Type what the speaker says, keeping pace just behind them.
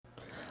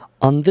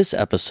On this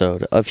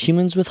episode of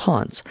Humans with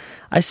Haunts,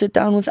 I sit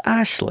down with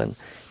Ashlyn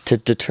to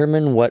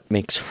determine what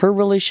makes her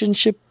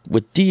relationship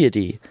with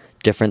Deity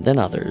different than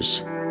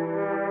others.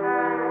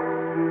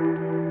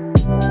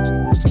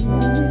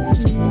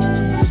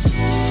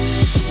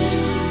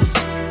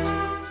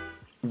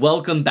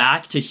 Welcome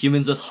back to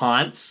Humans with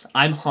Haunts.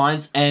 I'm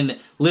Haunts, and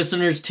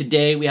listeners,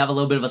 today we have a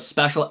little bit of a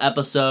special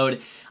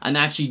episode. I'm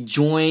actually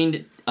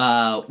joined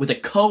with a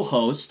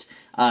co-host,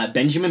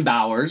 Benjamin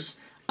Bowers.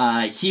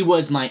 He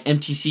was my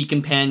MTC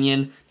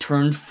companion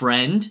turned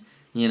friend,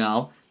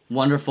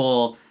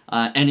 wonderful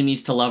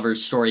enemies to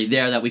lovers story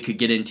there that we could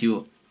get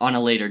into on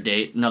a later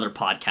date, another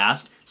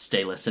podcast.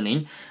 Stay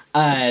listening.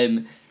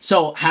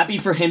 So happy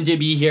for him to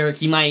be here.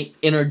 He might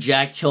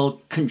interject.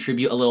 He'll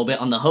contribute a little bit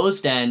on the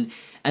host end.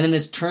 And then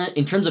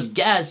in terms of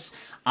guests,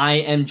 I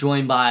am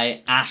joined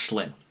by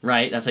Ashlyn,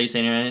 right? That's how you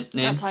say your name?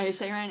 That's how you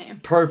say my name.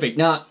 Perfect.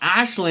 Now,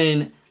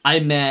 Ashlyn,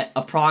 I met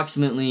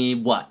approximately,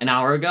 an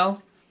hour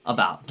ago?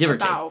 Give or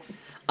take.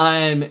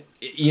 I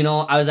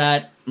was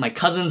at my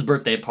cousin's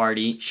birthday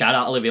party. Shout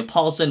out Olivia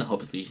Paulson.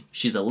 Hopefully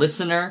she's a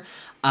listener.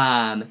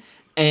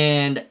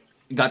 And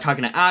got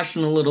talking to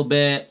Ashlyn a little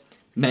bit.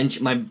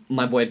 Mentioned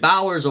my boy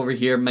Bowers over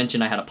here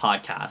mentioned I had a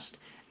podcast.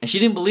 And she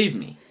didn't believe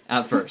me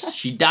at first.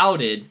 She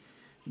doubted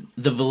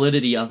the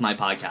validity of my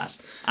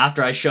podcast.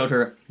 After I showed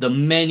her the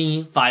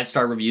many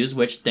 5-star reviews,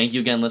 which, thank you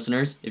again,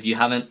 listeners. If you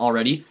haven't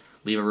already,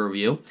 leave a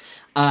review.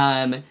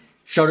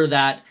 Showed her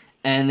that.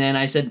 And then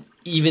I said,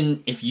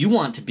 even if you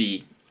want to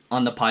be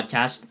on the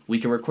podcast, we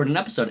can record an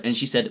episode. And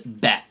she said,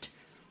 bet.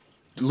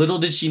 Little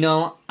did she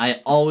know,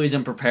 I always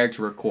am prepared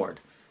to record.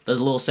 The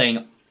little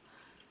saying,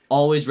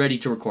 always ready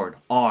to record.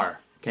 R.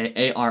 Okay,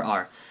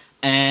 A-R-R.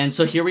 And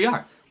so here we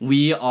are.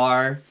 We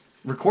are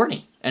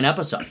recording an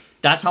episode.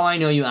 That's how I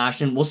know you,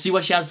 Ashlyn. We'll see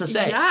what she has to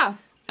say. Yeah.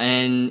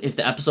 And if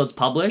the episode's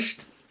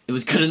published, it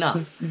was good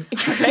enough.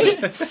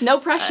 Great. No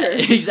pressure.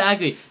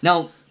 Exactly.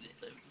 Now,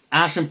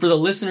 Ashlyn, for the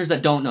listeners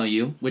that don't know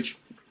you, which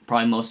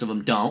probably most of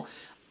them don't,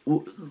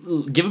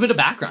 give a bit of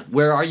background.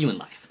 Where are you in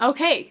life?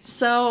 Okay,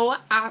 so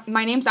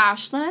my name's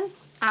Ashlyn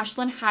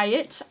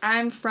Hyatt.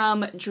 I'm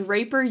from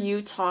Draper,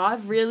 Utah.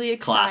 Really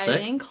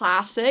exciting.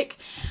 Classic.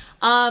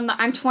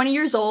 I'm 20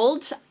 years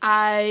old.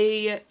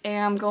 I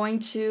am going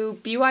to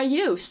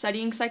BYU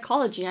studying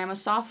psychology. I'm a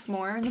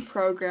sophomore in the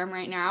program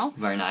right now.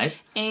 Very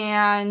nice.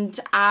 And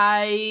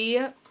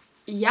I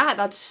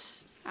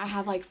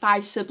have like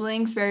 5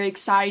 siblings, very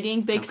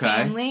exciting, big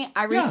family.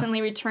 I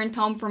recently returned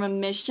home from a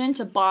mission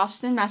to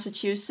Boston,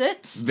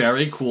 Massachusetts.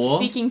 Very cool.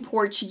 Speaking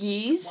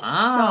Portuguese. Wow.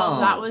 So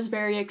that was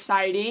very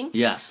exciting.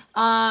 Yes.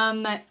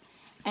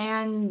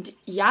 And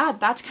yeah,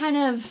 that's kind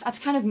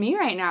of me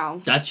right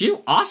now. That's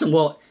you? Awesome.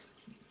 Well,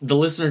 the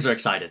listeners are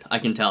excited, I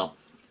can tell.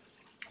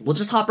 We'll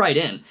just hop right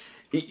in.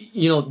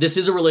 This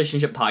is a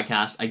relationship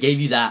podcast. I gave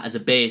you that as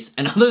a base.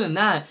 And other than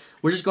that,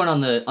 we're just going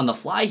on the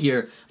fly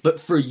here. But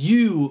for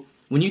you,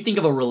 when you think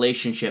of a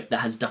relationship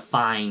that has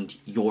defined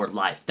your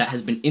life, that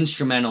has been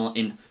instrumental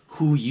in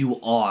who you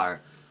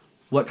are,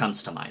 what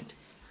comes to mind?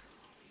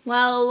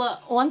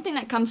 Well, one thing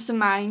that comes to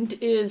mind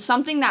is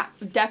something that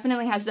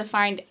definitely has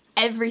defined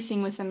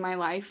everything within my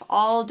life,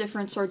 all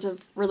different sorts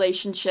of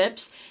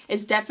relationships,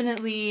 is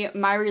definitely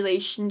my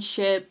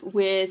relationship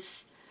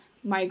with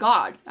my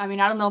God. I mean,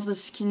 I don't know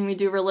if can we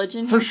do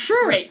religion? For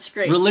sure. Great.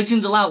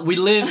 Religion's allowed. We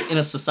live in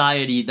a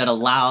society that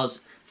allows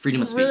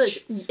freedom of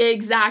speech.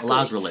 Exactly.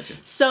 Allows religion.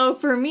 So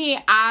for me,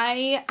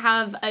 I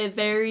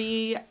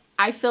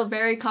feel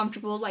very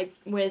comfortable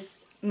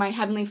with my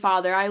Heavenly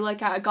Father. I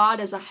look at God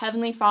as a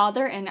Heavenly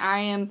Father, and I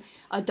am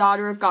a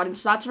daughter of God. And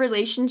so that's a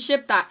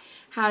relationship that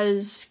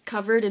has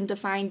covered and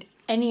defined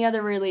any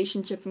other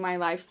relationship in my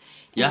life.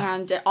 Yeah.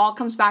 And it all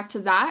comes back to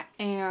that.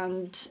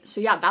 And so,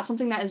 yeah, that's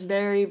something that is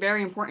very,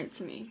 very important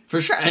to me. For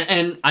sure.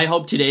 And I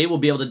hope today we'll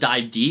be able to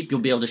dive deep.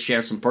 You'll be able to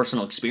share some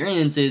personal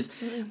experiences.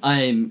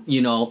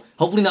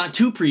 Hopefully not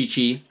too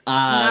preachy.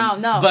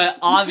 No. But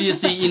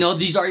obviously,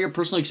 these are your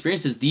personal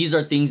experiences. These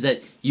are things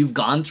that you've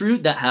gone through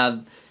that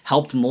have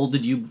helped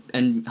molded you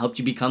and helped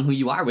you become who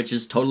you are, which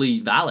is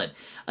totally valid.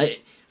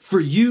 For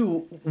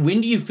you,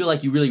 when do you feel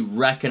like you really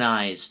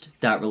recognized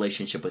that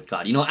relationship with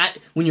God?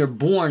 When you're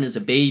born as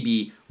a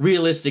baby,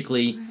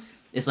 realistically,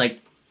 it's like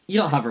you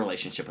don't have a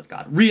relationship with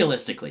God.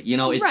 Realistically,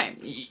 it's right.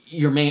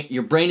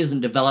 Your brain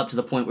isn't developed to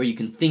the point where you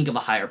can think of a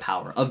higher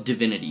power, of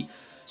divinity.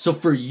 So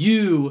for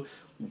you,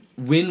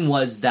 when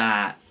was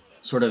that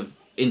sort of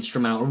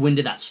instrumental, or when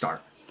did that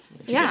start?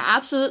 Yeah,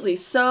 absolutely.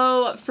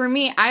 So for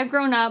me, I've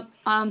grown up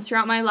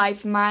throughout my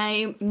life.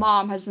 My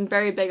mom has been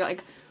very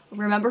big,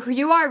 remember who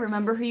you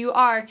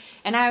are.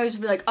 And I always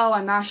be like, oh,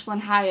 I'm Ashlyn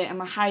Hyatt, I'm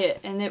a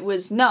Hyatt. And it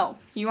was, no,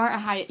 you aren't a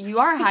Hyatt. You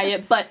are a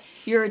Hyatt, but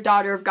you're a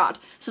daughter of God.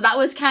 So that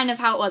was kind of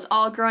how it was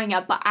all growing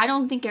up. But I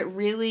don't think it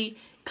really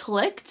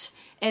clicked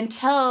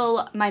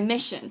until my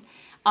mission.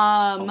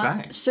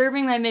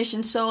 Serving my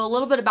mission. So a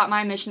little bit about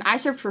my mission. I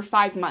served for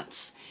 5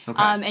 months.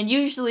 Okay. And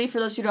usually,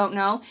 for those who don't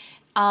know,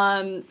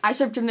 I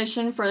served a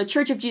mission for the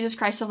Church of Jesus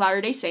Christ of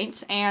Latter-day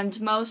Saints, and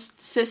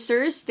most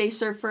sisters, they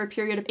serve for a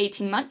period of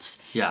 18 months.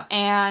 Yeah.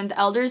 And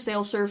elders,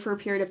 they'll serve for a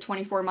period of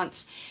 24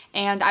 months.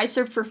 And I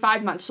served for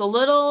 5 months, so a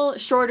little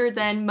shorter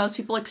than most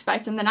people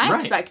expect and than I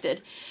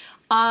expected.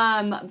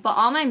 But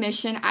on my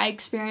mission, I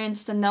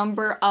experienced a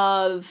number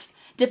of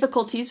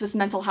difficulties with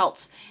mental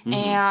health.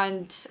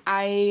 And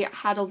I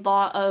had a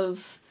lot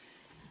of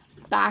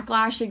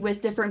backlash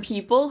with different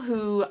people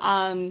who,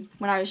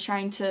 when I was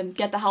trying to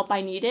get the help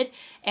I needed.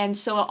 And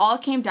so it all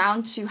came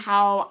down to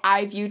how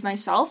I viewed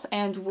myself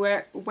and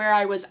where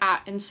I was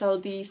at. And so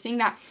the thing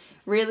that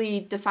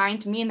really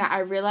defined me and that I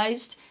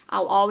realized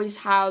I'm always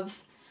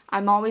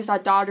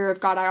that daughter of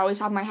God. I always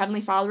have my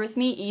Heavenly Father with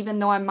me, even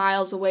though I'm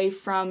miles away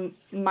from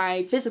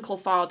my physical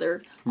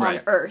father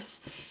on earth.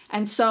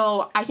 And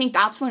so I think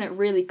that's when it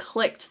really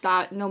clicked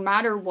that no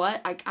matter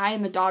what, like, I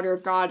am a daughter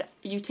of God.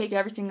 You take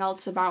everything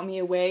else about me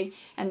away,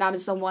 and that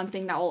is the one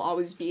thing that will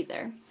always be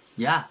there.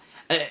 Yeah.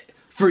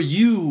 For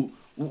you,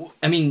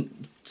 I mean,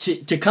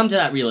 to come to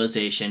that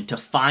realization, to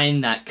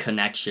find that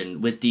connection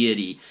with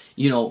Deity,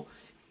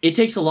 it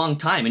takes a long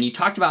time. And you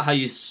talked about how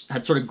you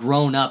had sort of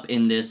grown up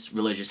in this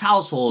religious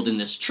household, in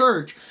this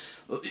church.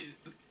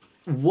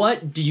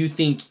 What do you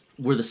think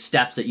were the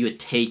steps that you had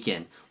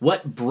taken?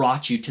 What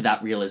brought you to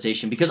that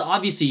realization? Because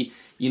obviously,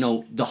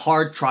 the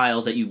hard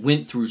trials that you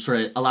went through sort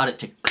of allowed it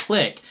to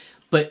click,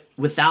 but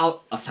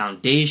without a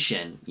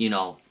foundation,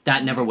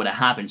 that never would have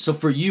happened. So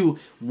for you,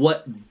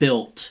 what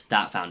built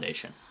that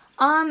foundation?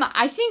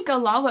 I think a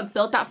lot of what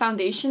built that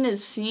foundation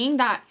is seeing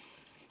that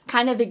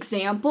kind of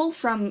example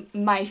from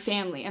my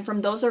family and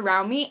from those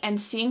around me,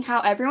 and seeing how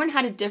everyone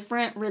had a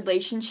different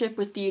relationship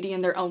with Deity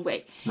in their own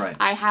way. Right.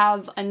 I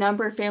have a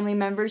number of family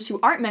members who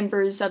aren't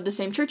members of the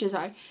same church as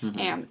I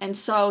am. And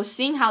so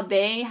seeing how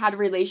they had a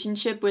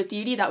relationship with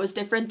Deity that was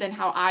different than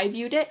how I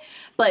viewed it,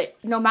 but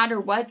no matter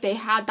what, they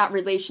had that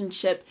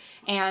relationship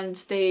and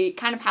they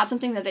kind of had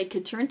something that they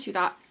could turn to,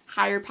 that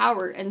higher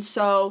power. And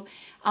so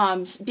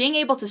being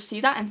able to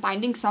see that and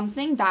finding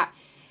something that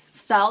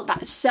felt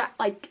that it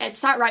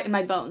sat right in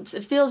my bones.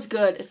 It feels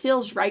good. It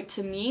feels right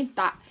to me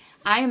that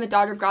I am a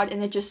daughter of God,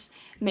 and it just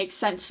makes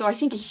sense. So I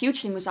think a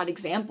huge thing was that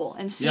example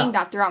and seeing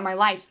that throughout my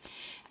life.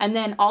 And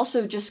then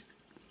also just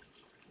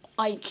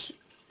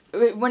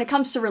when it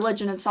comes to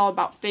religion, it's all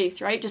about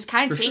faith, right? Just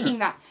kind of taking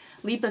that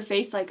leap of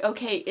faith,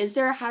 okay, is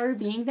there a higher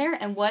being there,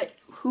 and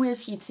who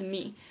is he to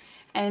me?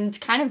 And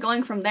kind of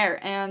going from there.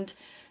 And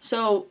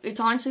so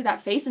it's honestly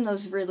that faith in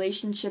those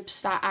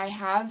relationships that I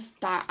have,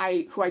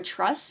 who I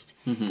trust,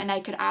 and I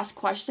could ask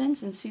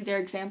questions and see their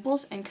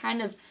examples and kind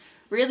of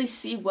really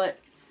see what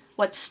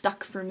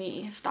stuck for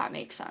me, if that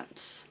makes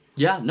sense.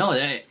 Yeah, no,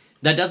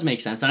 that does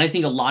make sense. And I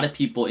think a lot of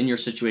people in your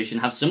situation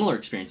have similar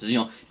experiences.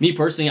 Me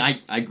personally,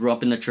 I grew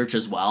up in the church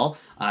as well,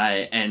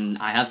 and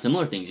I have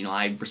similar things.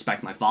 I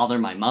respect my father,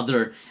 my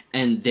mother,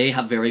 and they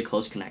have very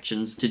close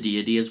connections to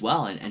Deity as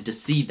well. And to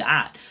see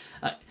that,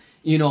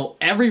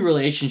 every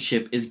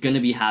relationship is going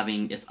to be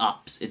having its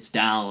ups, its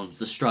downs,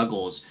 the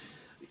struggles.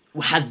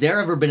 Has there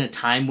ever been a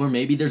time where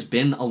maybe there's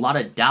been a lot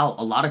of doubt,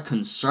 a lot of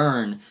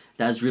concern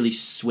that has really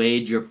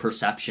swayed your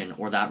perception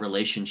or that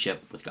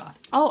relationship with God?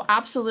 Oh,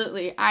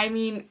 absolutely. I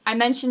mean, I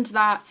mentioned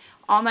that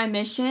on my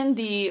mission,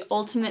 the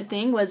ultimate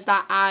thing was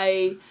that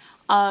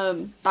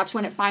that's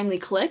when it finally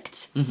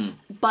clicked.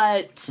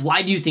 But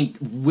why do you think,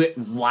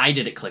 why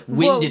did it click?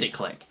 When did it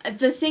click?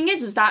 The thing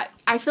is that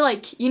I feel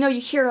like, you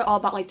hear all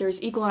about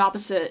there's equal and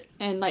opposite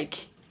and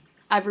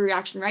every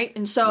reaction, right?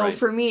 And so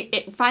for me,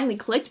 it finally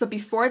clicked. But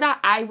before that,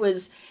 I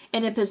was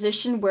in a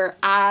position where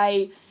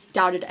I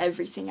doubted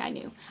everything I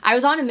knew. I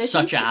was on a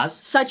mission.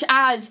 Such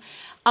as,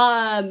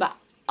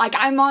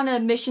 I'm on a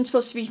mission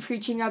supposed to be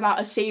preaching about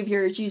a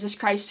Savior, Jesus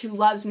Christ, who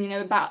loves me,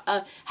 and about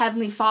a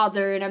Heavenly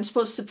Father, and I'm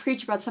supposed to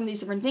preach about some of these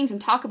different things and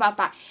talk about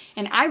that.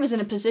 And I was in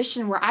a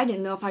position where I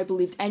didn't know if I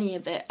believed any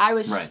of it.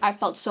 I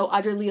felt so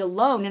utterly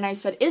alone, and I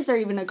said, is there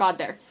even a God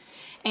there?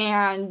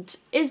 And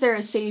is there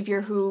a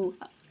Savior who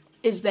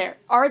is there?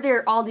 Are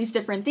there all these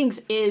different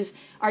things? Is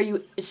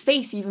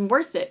faith even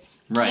worth it?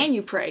 Can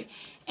you pray?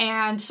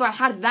 And so I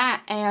had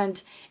that,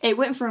 and it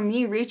went from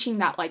me reaching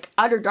that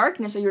utter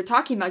darkness that you were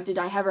talking about. Did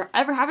I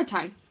ever have a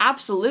time?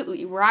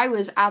 Absolutely, where I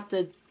was at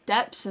the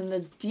depths and the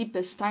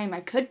deepest time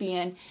I could be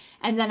in.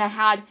 And then I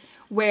had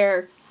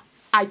where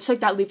I took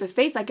that leap of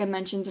faith, like I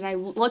mentioned, and I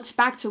looked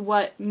back to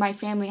what my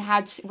family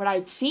had, what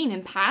I'd seen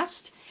in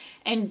past,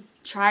 and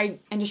tried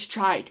and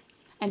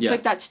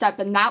took that step.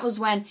 And that was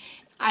when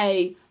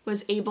I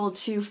was able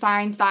to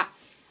find that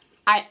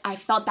I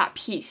felt that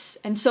peace.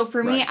 And so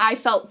for me, I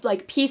felt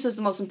like peace was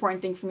the most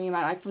important thing for me in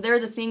my life. They're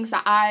the things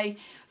that I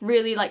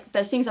really like,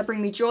 the things that bring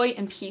me joy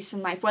and peace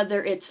in life.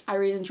 Whether it's, I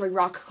really enjoy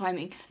rock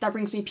climbing. That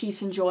brings me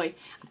peace and joy.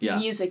 Yeah.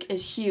 Music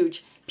is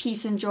huge.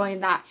 Peace and joy in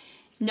that.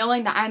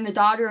 Knowing that I'm a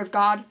daughter of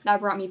God, that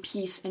brought me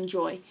peace and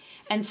joy.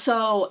 And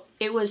so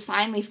it was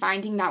finally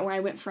finding that when I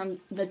went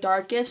from the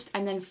darkest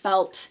and then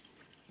felt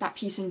that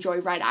peace and joy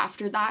right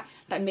after that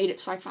made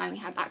it so I finally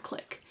had that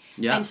click.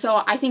 Yeah. And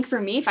so I think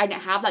for me, if I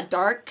didn't have that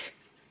dark,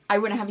 I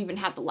wouldn't have even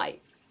had the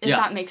light. if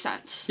that makes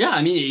sense. Yeah,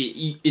 I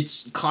mean,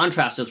 it's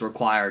contrast is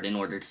required in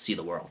order to see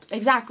the world.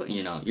 Exactly.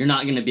 You know, you're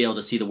not going to be able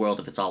to see the world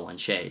if it's all one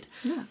shade.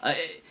 Yeah.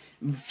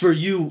 For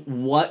you,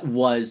 what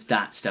was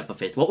that step of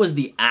faith? What was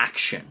the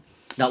action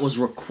that was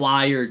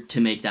required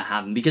to make that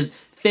happen? Because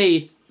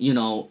faith, you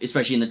know,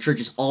 especially in the church,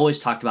 is always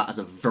talked about as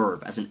a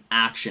verb, as an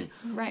action.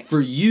 Right.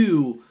 For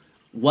you,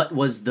 what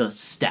was the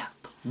step?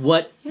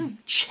 What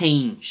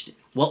changed?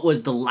 What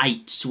was the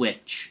light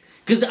switch?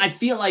 Because I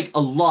feel like a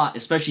lot,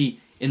 especially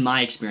in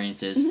my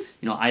experiences, you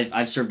know,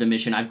 I've served a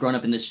mission, I've grown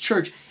up in this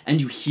church,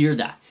 and you hear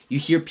that. You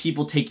hear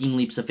people taking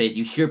leaps of faith.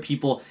 You hear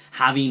people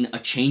having a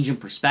change in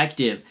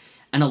perspective.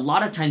 And a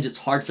lot of times it's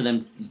hard for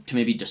them to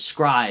maybe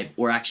describe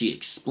or actually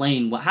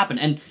explain what happened.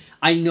 And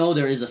I know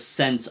there is a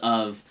sense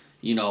of,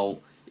 you know,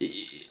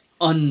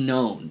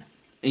 unknown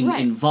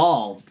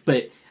involved,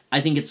 but I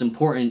think it's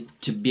important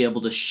to be able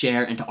to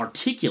share and to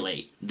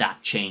articulate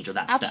that change or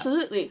that step.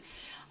 Absolutely.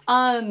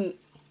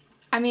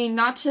 I mean,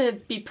 not to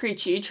be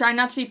preachy, try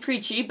not to be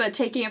preachy, but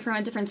taking it from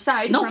a different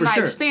side, from my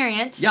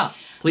experience. Yeah,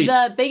 please.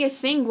 The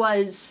biggest thing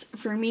was,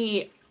 for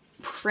me,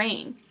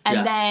 praying.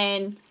 And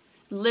then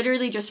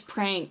literally just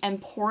praying and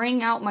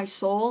pouring out my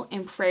soul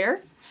in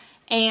prayer.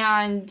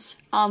 And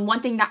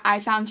one thing that I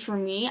found for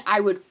me, I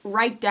would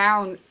write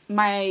down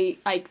my,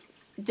 like,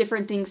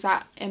 different things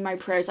that in my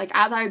prayers. Like,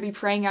 as I would be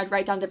praying, I'd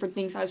write down different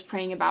things I was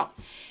praying about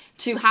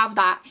to have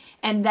that.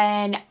 And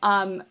then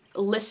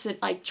listen,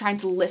 like, trying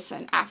to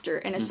listen after,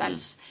 in a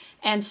sense.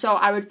 And so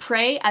I would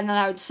pray, and then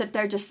I would sit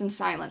there just in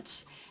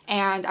silence.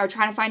 And I would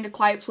try to find a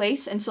quiet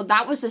place. And so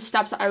that was the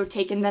steps that I would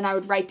take. And then I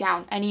would write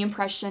down any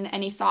impression,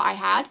 any thought I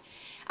had.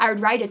 I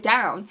would write it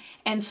down.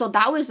 And so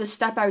that was the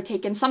step I would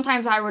take. And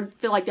sometimes I would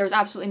feel like there was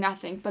absolutely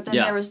nothing. But then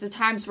there was the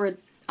times where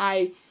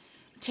I,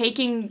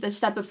 taking the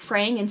step of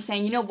praying and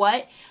saying, you know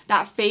what,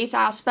 that faith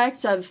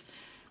aspect of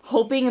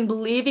hoping and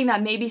believing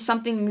that maybe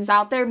something's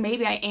out there,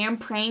 maybe I am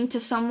praying to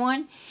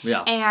someone.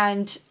 Yeah.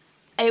 And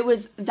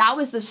that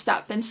was the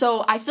step. And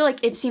so I feel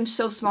like it seems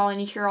so small,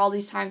 and you hear all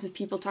these times of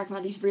people talking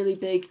about these really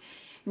big,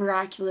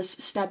 miraculous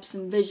steps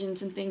and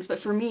visions and things. But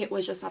for me, it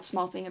was just that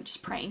small thing of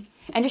just praying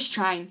and just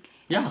trying.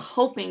 Yeah.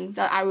 Hoping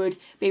that I would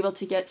be able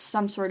to get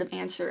some sort of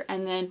answer.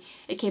 And then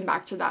it came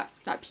back to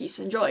that peace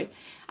and joy.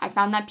 I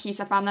found that peace,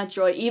 I found that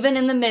joy. Even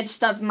in the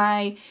midst of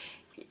my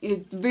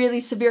really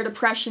severe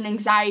depression,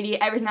 anxiety,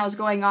 everything that was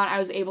going on, I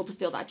was able to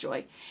feel that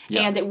joy.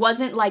 Yeah. And it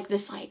wasn't like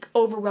this, like,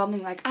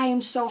 overwhelming, like, I am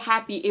so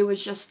happy. It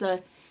was just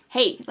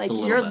hey, like,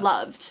 you're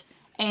loved.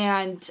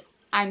 And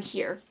I'm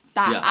here.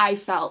 That I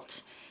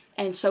felt.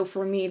 And so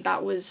for me,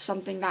 that was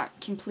something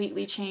that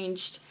completely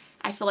changed.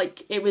 I feel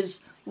like it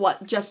was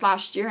just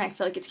last year, and I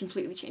feel like it's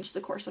completely changed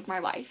the course of my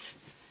life.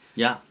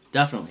 Yeah,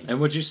 definitely. And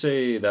would you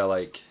say that,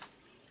 like,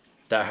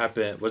 that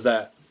happened, was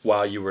that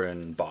while you were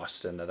in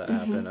Boston that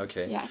happened?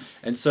 Okay.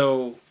 Yes. And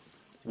so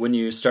when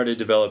you started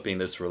developing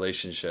this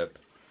relationship,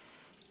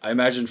 I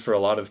imagine for a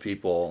lot of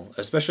people,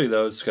 especially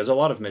those, because a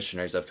lot of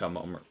missionaries have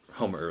come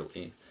home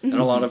early, and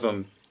a lot of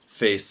them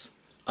face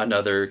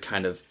another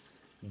kind of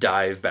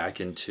dive back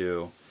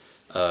into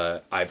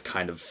I've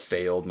kind of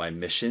failed my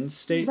mission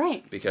state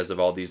because of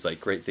all these,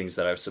 like, great things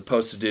that I was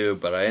supposed to do,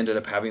 but I ended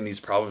up having these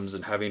problems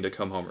and having to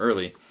come home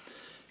early.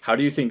 How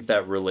do you think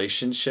that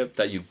relationship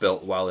that you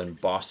built while in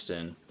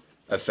Boston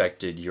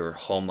affected your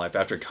home life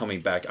after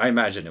coming back? I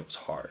imagine it was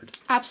hard.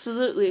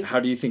 Absolutely. How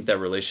do you think that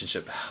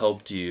relationship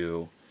helped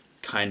you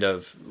kind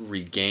of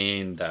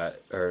regain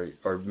that, or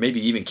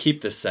maybe even keep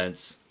the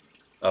sense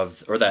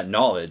of, or that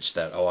knowledge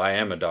that, oh, I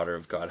am a daughter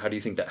of God? How do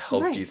you think that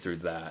helped you through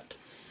that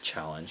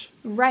challenge?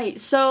 Right.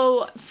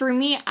 So for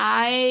me,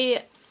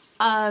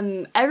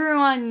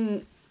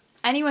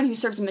 anyone who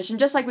serves a mission,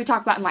 just like we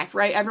talk about in life,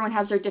 right? Everyone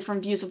has their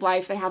different views of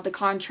life. They have the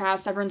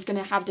contrast. Everyone's going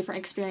to have different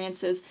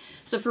experiences.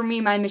 So for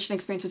me, my mission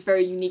experience was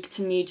very unique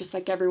to me, just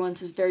like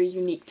everyone's is very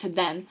unique to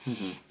them.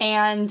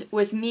 And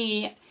with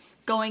me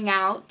going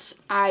out,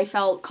 I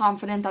felt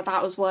confident that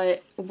that was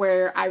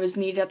where I was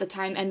needed at the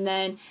time. And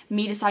then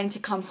me deciding to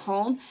come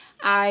home,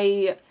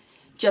 I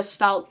just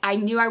felt, I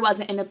knew I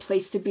wasn't in a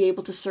place to be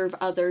able to serve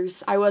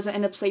others. I wasn't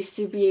in a place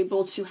to be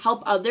able to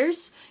help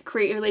others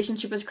create a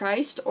relationship with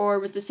Christ or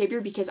with the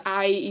Savior, because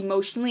I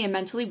emotionally and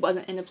mentally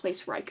wasn't in a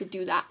place where I could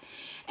do that.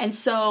 And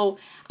so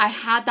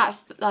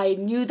I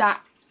knew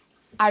that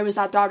I was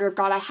that daughter of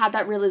God. I had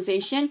that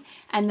realization,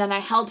 and then I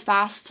held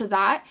fast to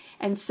that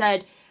and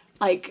said,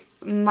 like,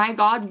 my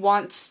God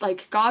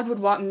God would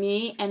want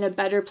me in a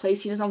better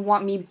place. He doesn't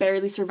want me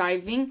barely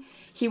surviving.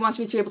 He wants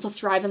me to be able to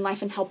thrive in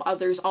life and help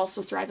others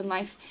also thrive in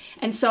life.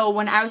 And so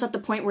when I was at the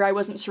point where I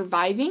wasn't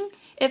surviving,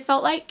 it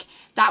felt like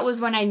that was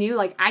when I knew,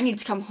 like, I need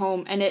to come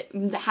home.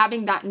 And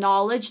having that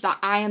knowledge that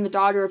I am the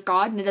daughter of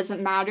God, and it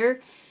doesn't matter,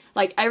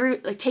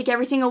 take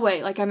everything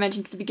away. Like I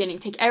mentioned at the beginning,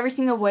 take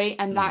everything away,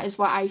 and that is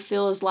what I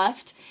feel is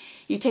left.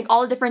 You take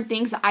all the different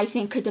things that I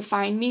think could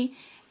define me,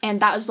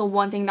 and that is the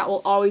one thing that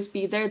will always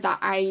be there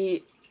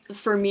that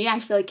for me, I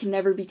feel like can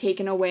never be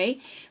taken away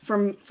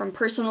from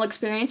personal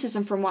experiences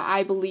and from what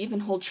I believe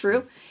and hold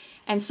true.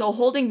 And so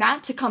holding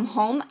that to come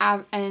home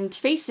and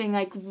facing,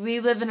 like, we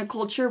live in a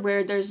culture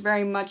where there's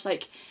very much,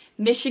 like,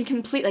 mission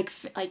complete,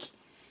 like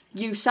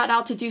you set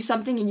out to do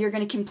something and you're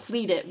going to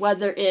complete it,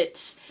 whether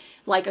it's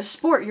like a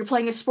sport, you're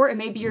playing a sport and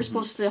maybe you're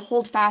supposed to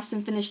hold fast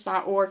and finish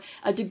that, or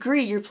a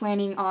degree you're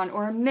planning on,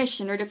 or a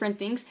mission, or different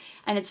things.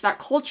 And it's that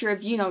culture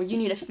of, you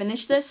need to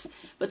finish this,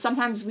 but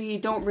sometimes we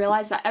don't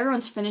realize that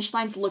everyone's finish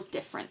lines look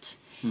different.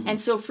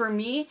 And so for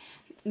me,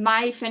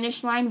 my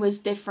finish line was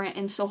different,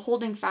 and so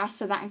holding fast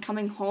to that and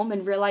coming home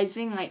and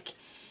realizing like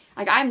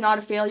I'm not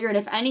a failure, and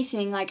if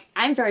anything, like,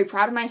 I'm very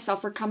proud of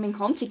myself for coming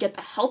home to get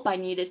the help I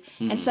needed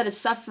instead of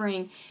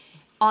suffering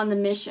on the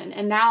mission.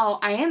 And now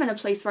I am in a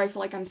place where I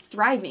feel like I'm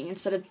thriving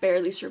instead of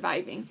barely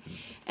surviving.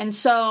 And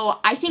so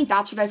I think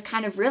that's what I've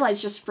kind of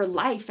realized just for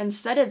life.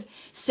 Instead of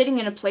sitting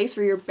in a place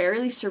where you're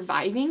barely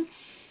surviving,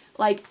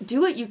 like,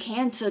 do what you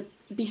can to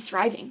be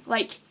thriving.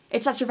 Like,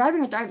 it's not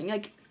surviving or thriving.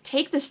 Like,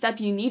 take the step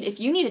you need. If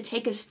you need to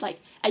take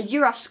a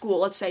year off school,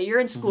 let's say you're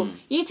in school,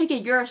 you need to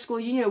take a year off school,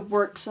 you need to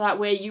work so that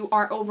way you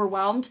aren't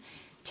overwhelmed.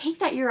 Take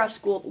that year off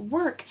school,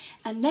 work,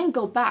 and then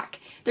go back.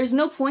 There's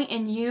no point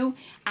in you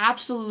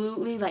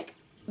absolutely, like,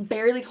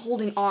 barely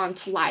holding on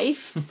to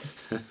life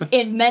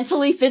in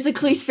mentally,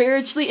 physically,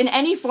 spiritually, in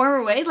any form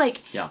or way.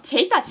 Like,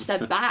 take that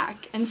step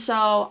back. And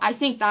so I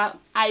think that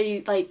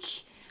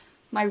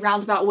my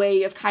roundabout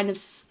way of kind of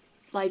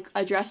like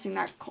addressing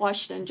that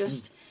question,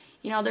 just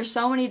there's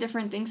so many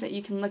different things that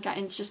you can look at,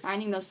 and it's just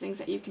finding those things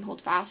that you can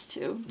hold fast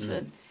to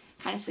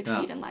kind of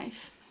succeed in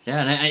life.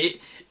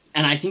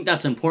 And I think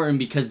that's important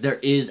because there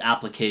is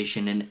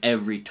application in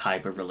every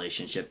type of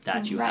relationship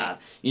that you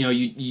have.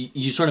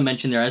 You sort of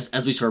mentioned there,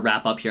 as we sort of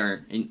wrap up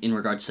here in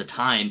regards to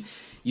time,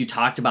 you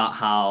talked about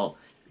how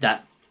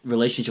that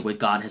relationship with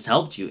God has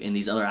helped you in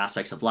these other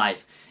aspects of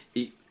life.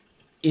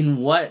 In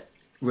what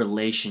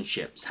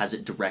relationships has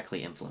it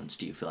directly influenced,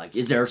 do you feel like?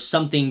 Is there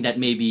something that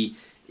maybe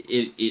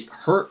it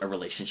hurt a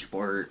relationship,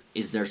 or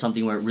is there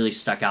something where it really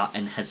stuck out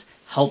and has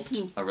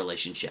helped a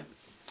relationship?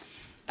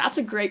 That's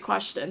a great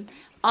question.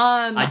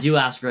 I do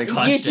ask great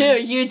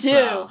questions. You do.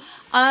 So.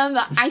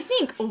 I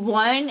think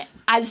one,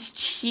 as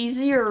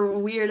cheesy or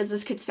weird as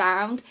this could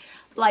sound,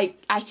 like,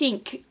 I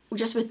think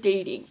just with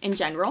dating in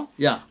general.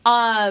 Yeah.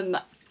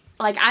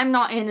 Like, I'm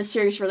not in a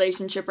serious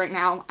relationship right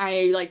now.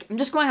 I'm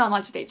just going on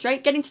lots of dates,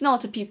 right? Getting to know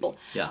lots of people.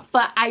 Yeah.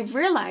 But I've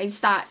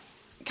realized that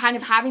kind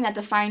of having that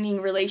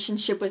defining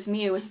relationship with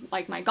me, with,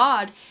 like, my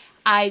God,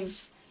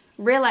 I've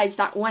realized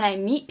that when I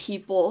meet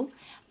people,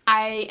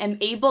 I am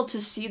able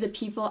to see the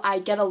people I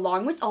get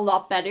along with a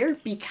lot better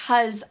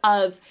because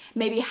of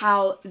maybe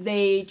how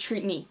they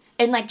treat me.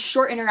 And, like,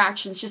 short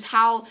interactions, just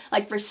how,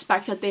 like,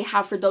 respect that they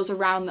have for those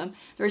around them,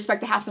 the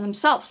respect they have for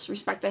themselves,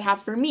 respect they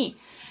have for me.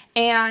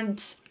 And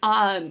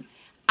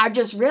I've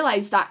just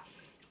realized that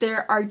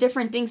there are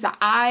different things that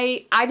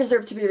I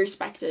deserve to be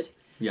respected.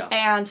 Yeah.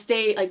 And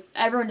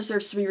everyone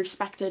deserves to be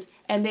respected.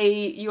 And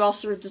you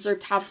also deserve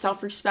to have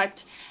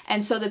self-respect.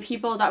 And so the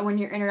people that when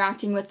you're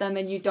interacting with them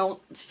and you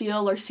don't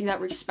feel or see that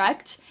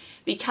respect,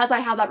 because I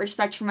have that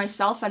respect for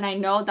myself and I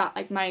know that,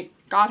 like, my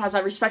God has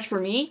that respect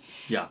for me.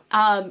 Yeah.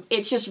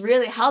 It's just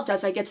really helped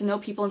as I get to know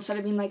people instead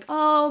of being like,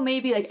 oh,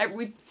 maybe, like,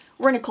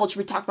 we're in a culture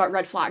we talk about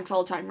red flags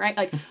all the time, right?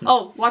 Like,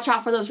 oh, watch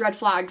out for those red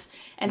flags.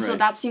 And so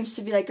that seems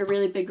to be, like, a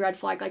really big red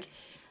flag. Like,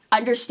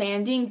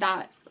 understanding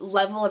that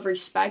level of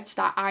respect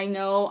that I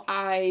know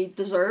I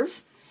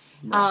deserve.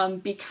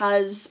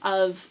 Because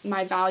of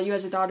my value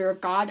as a daughter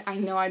of God, I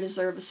know I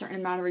deserve a certain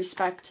amount of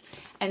respect.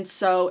 And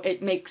so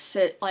it makes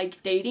it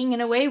like dating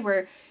in a way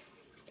where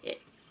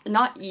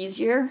not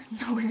easier,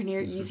 nowhere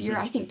near easier.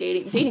 I think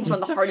dating's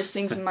one of the hardest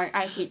things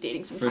I hate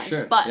dating sometimes. For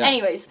sure. But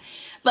anyways,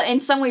 but in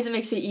some ways it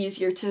makes it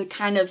easier to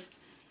kind of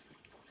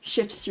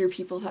shift through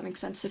people, if that makes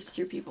sense, sift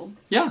through people.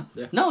 Yeah.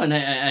 No, and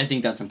I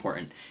think that's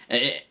important.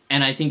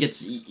 And I think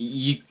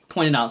you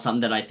pointed out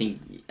something that I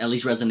think at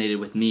least resonated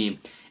with me,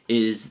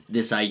 is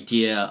this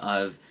idea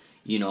of,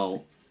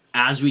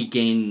 as we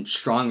gain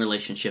strong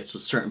relationships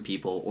with certain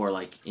people, or,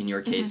 like, in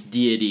your case,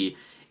 Deity,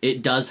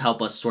 it does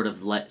help us sort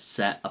of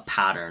set a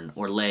pattern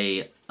or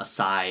lay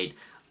aside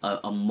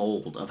a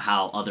mold of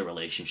how other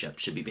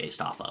relationships should be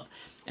based off of.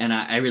 And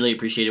I really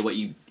appreciated what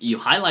you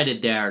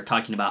highlighted there,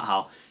 talking about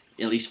how,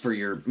 at least for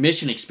your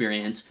mission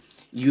experience,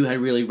 you had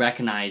really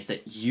recognized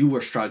that you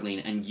were struggling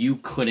and you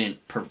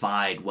couldn't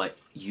provide what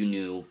you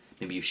knew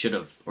maybe you should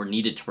have or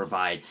needed to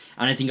provide.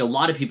 And I think a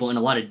lot of people in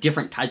a lot of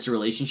different types of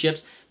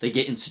relationships, they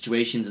get in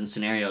situations and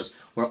scenarios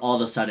where all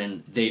of a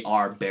sudden they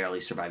are barely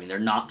surviving. They're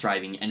not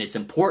thriving. And it's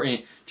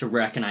important to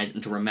recognize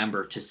and to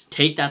remember to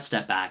take that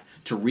step back,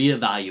 to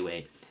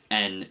reevaluate,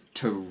 and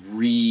to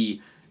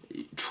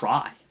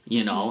retry,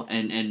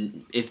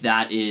 and if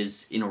that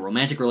is in a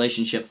romantic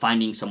relationship,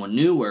 finding someone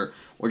new,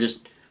 or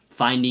just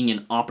finding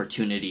an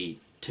opportunity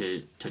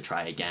to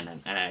try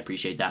again. And I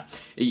appreciate that.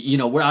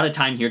 We're out of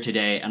time here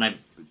today, and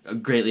I've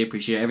greatly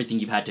appreciate everything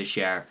you've had to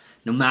share,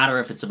 no matter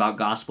if it's about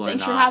gospel or not.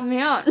 Thanks for having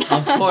me on.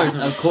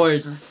 Of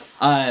course.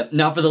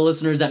 Now, for the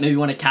listeners that maybe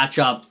want to catch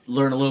up,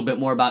 learn a little bit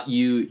more about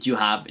you, do you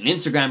have an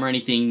Instagram or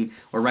anything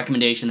or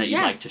recommendation that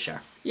you'd like to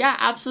share? Yeah,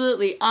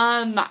 absolutely.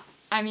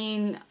 I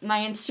mean, my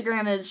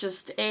Instagram is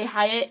just A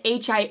Hyatt,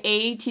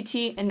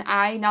 Hiatt, an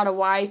I, not a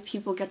Y.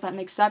 People get that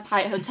mixed up.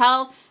 Hyatt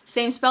Hotel,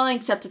 same spelling,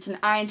 except it's an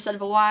I instead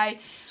of a Y.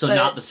 So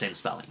not the same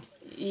spelling.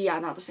 Yeah,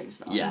 not the same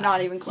spelling. Yeah.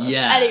 Not even close.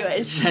 Yeah.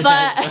 Anyways, but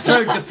that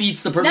sort of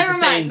defeats the purpose of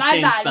saying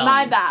same spelling.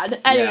 My bad.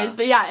 Anyways, Yeah.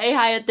 but yeah, A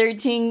Hyatt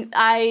 13.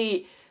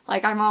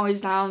 I'm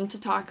always down to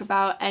talk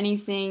about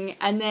anything.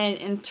 And then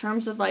in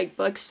terms of like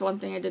books, one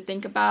thing I did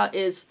think about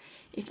is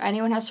if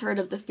anyone has heard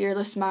of The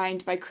Fearless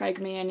Mind by Craig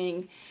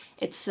Manning,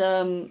 it's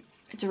a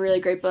really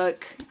great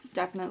book.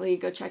 Definitely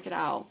go check it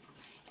out.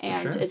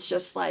 And it's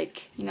just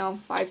like,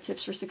 5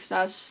 tips for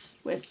success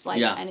with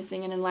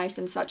anything in life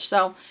and such.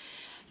 So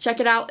check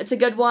it out. It's a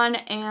good one.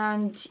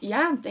 And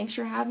yeah, thanks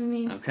for having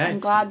me. Okay. I'm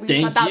glad we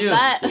set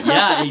that bet.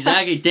 Yeah,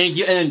 exactly. Thank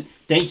you. And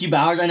thank you,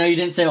 Bowers. I know you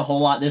didn't say a whole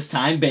lot this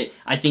time, but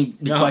I think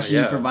the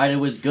question you provided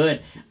was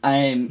good.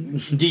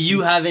 Do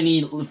you have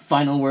any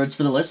final words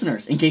for the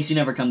listeners in case you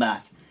never come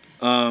back?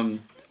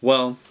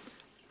 Well,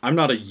 I'm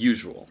not a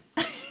usual.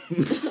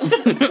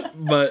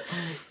 But,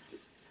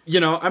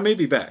 I may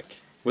be back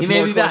with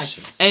more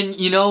questions. And,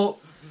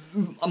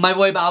 my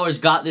boy Bowers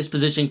got this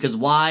position because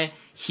why?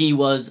 He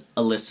was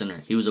a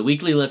listener. He was a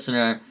weekly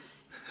listener,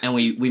 and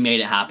we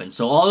made it happen.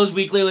 So all those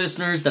weekly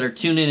listeners that are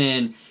tuning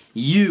in,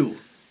 you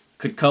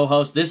could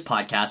co-host this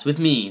podcast with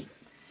me.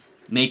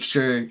 Make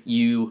sure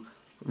you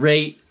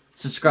rate,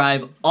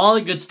 subscribe, all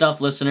the good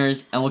stuff,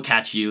 listeners, and we'll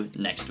catch you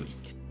next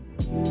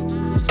week.